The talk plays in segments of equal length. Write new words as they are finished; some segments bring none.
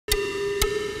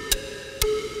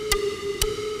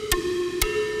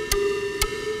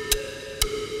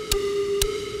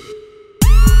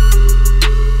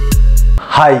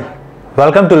Hi,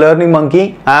 welcome to Learning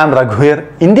Monkey. I am Raghu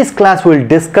here. In this class, we will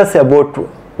discuss about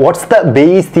what's the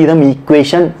Bayes theorem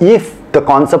equation if the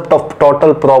concept of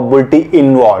total probability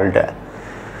involved.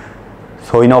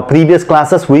 So in our previous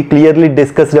classes, we clearly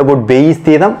discussed about Bayes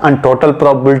theorem and total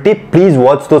probability. Please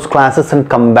watch those classes and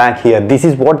come back here. This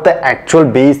is what the actual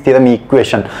Bayes theorem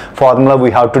equation formula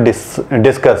we have to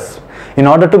discuss. In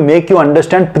order to make you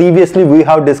understand, previously we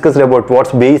have discussed about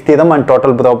what's Bayes theorem and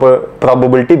total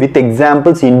probability with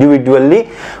examples individually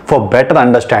for better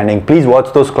understanding. Please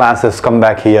watch those classes, come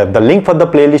back here. The link for the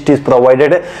playlist is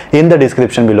provided in the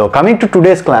description below. Coming to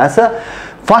today's class,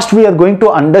 first we are going to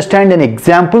understand an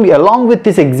example. Along with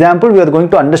this example, we are going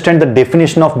to understand the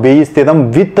definition of Bayes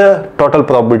theorem with the total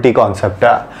probability concept.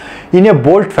 In a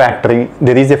bolt factory,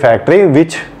 there is a factory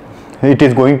which it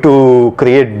is going to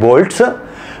create bolts.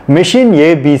 Machine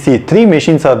A, B, C, three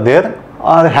machines are there,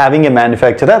 are having a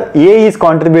manufacturer. A is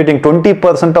contributing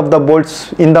 20% of the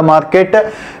bolts in the market,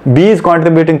 B is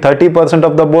contributing 30%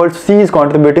 of the bolts, C is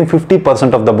contributing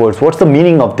 50% of the bolts. What's the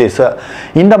meaning of this?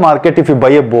 In the market, if you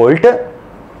buy a bolt,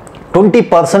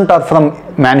 20% are from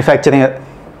manufacturing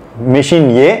machine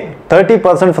A,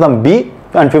 30% from B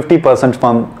and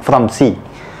 50% from C.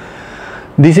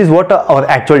 This is what our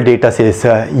actual data says.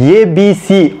 A, B,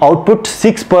 C output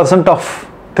 6% of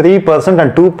 3%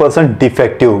 and 2%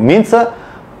 defective, means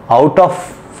out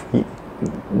of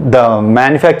the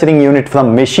manufacturing unit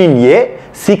from machine A,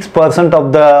 6%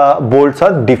 of the bolts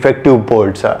are defective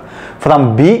bolts.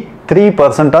 From B,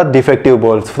 3% are defective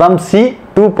bolts. From C,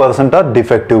 2% are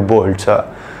defective bolts.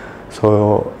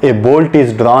 So a bolt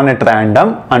is drawn at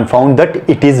random and found that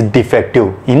it is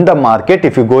defective. In the market,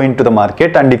 if you go into the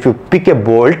market and if you pick a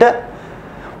bolt,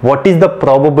 what is the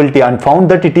probability, and found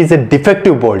that it is a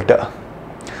defective bolt.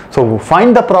 So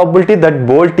find the probability that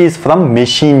bolt is from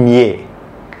machine A.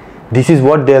 This is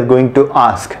what they are going to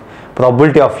ask.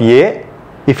 Probability of A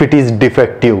if it is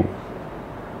defective.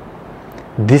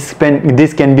 This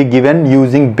can be given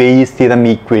using Bayes theorem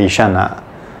equation.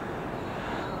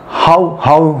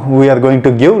 How we are going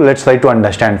to give? Let's try to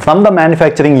understand. From the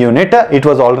manufacturing unit, it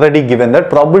was already given that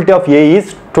probability of A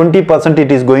is 20%,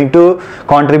 it is going to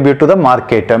contribute to the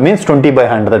market, means 20 by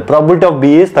 100. Probability of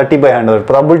B is 30 by 100.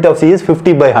 Probability of C is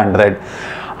 50 by 100.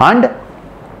 And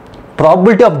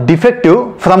probability of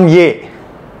defective from A,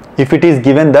 if it is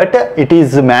given that it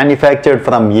is manufactured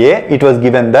from A, it was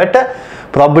given that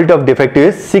probability of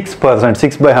defective is 6%,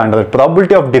 6 by 100.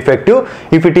 Probability of defective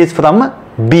if it is from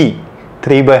B,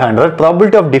 3 by 100.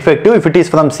 Probability of defective if it is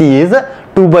from C is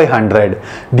 2 by 100.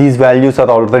 These values are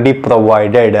already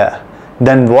provided.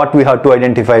 Then what we have to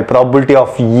identify? Probability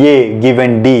of A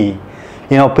given D.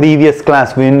 In our previous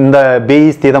class, in the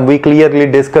Bayes theorem, we clearly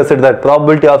discussed that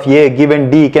probability of A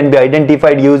given D can be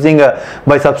identified using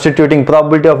by substituting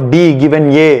probability of D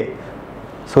given A.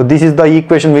 So this is the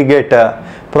equation we get.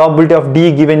 Probability of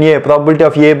D given A, probability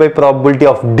of A by probability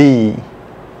of D.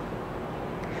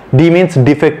 D means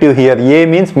defective here, A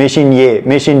means machine A,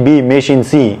 machine B, machine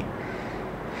C.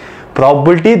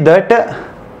 Probability that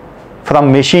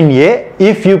from machine A,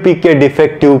 if you pick a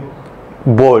defective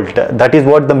bolt, that is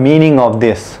what the meaning of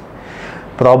this.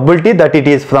 Probability that it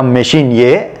is from machine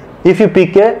A, if you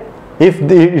pick if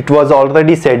it was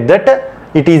already said that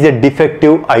it is a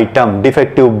defective item,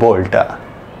 defective bolt.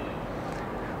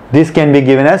 This can be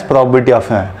given as probability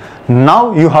of A.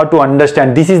 Now you have to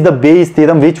understand, this is the Bayes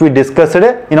theorem which we discussed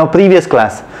in our previous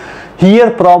class.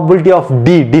 Here probability of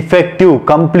D, defective,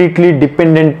 completely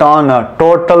dependent on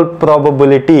total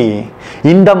probability.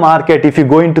 In the market, if you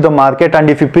go into the market and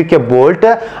if you pick a bolt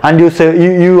and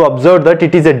you observe that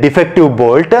it is a defective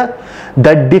bolt,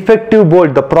 that defective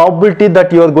bolt, the probability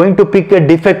that you are going to pick a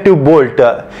defective bolt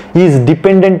is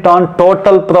dependent on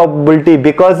total probability,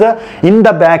 because in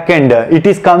the back end it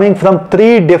is coming from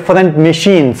three different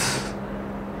machines.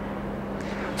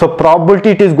 So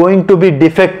probability it is going to be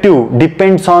defective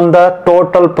depends on the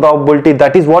total probability.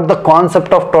 That is what the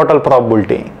concept of total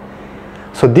probability.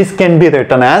 So this can be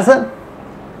written as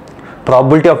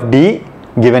probability of D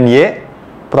given A,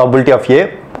 probability of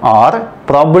A, or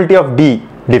probability of D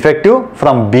defective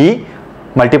from B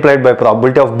multiplied by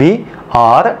probability of B,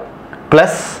 or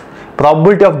plus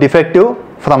probability of defective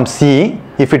from C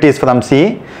if it is from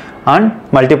C,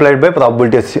 and multiplied by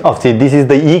probability of C. This is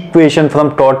the equation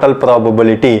from total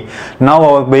probability. Now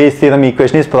our Bayes theorem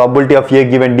equation is probability of A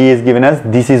given D is given as,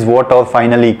 this is what our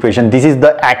final equation. This is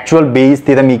the actual Bayes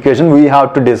theorem equation we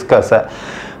have to discuss.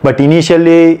 But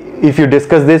initially, if you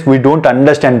discuss this, we don't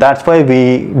understand. That's why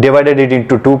we divided it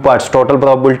into two parts, total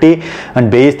probability and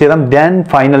Bayes theorem, then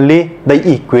finally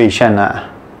the equation.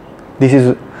 This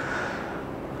is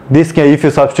This, if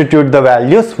you substitute the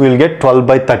values, we will get 12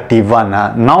 by 31.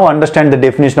 Now understand the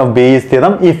definition of Bayes'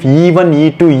 theorem. If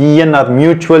E1, E2, En are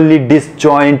mutually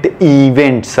disjoint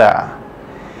events.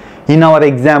 In our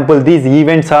example, these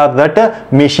events are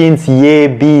that machines A,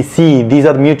 B, C. These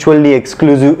are mutually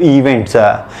exclusive events.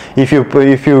 If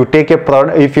you take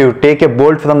a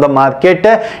bolt from the market,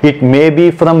 it may be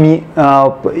from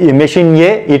machine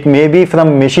A, it may be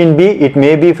from machine B, it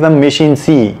may be from machine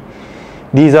C.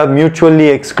 These are mutually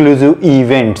exclusive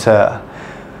events.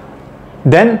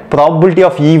 Then probability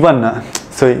of E1.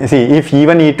 So see, if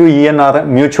E1, E2, En are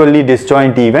mutually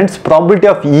disjoint events, probability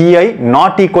of Ei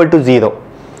not equal to 0.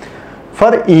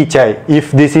 For each I,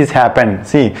 if this is happened,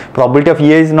 see, probability of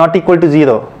Ei is not equal to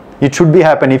 0. It should be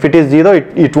happen. If it is 0,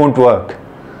 it won't work.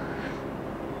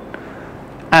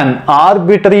 An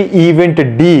arbitrary event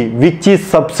D, which is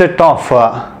subset of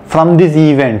from these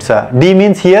events. D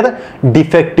means here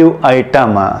defective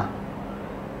item,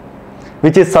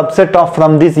 which is subset of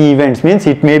from these events, means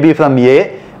it may be from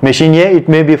machine A, it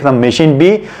may be from machine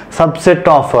B, subset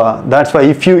of. That's why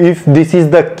if this is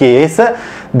the case,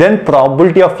 then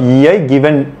probability of Ei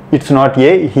given it's not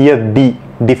A, here D,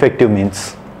 defective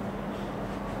means.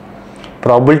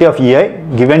 Probability of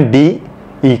Ei given D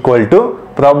equal to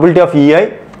probability of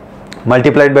Ei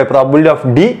multiplied by probability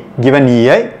of D given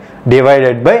Ei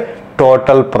divided by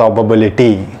total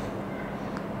probability.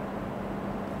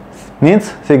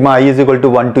 Means sigma I is equal to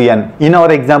 1 to n. In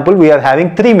our example, we are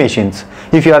having 3 machines.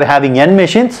 If you are having n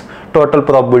machines, total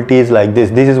probability is like this.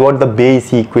 This is what the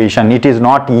Bayes equation. It is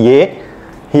not A.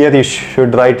 Here you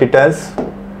should write it as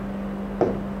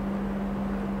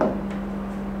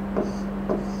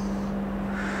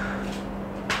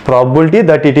probability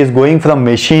that it is going from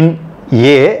machine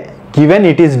A given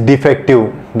it is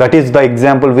defective. That is the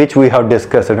example which we have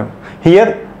discussed.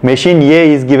 Here machine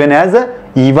A is given as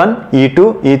E1,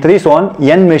 E2, E3, so on,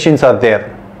 n machines are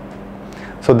there.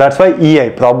 So that's why Ei,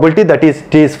 probability that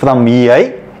it is from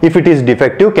Ei, if it is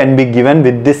defective, can be given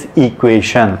with this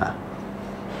equation.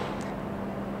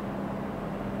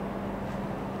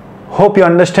 Hope you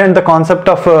understand the concept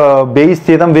of Bayes'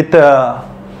 theorem with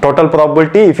total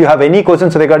probability. If you have any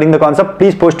questions regarding the concept,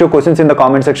 please post your questions in the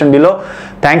comment section below.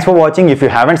 Thanks for watching. If you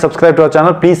haven't subscribed to our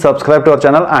channel, please subscribe to our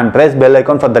channel and press bell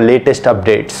icon for the latest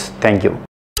updates. Thank you.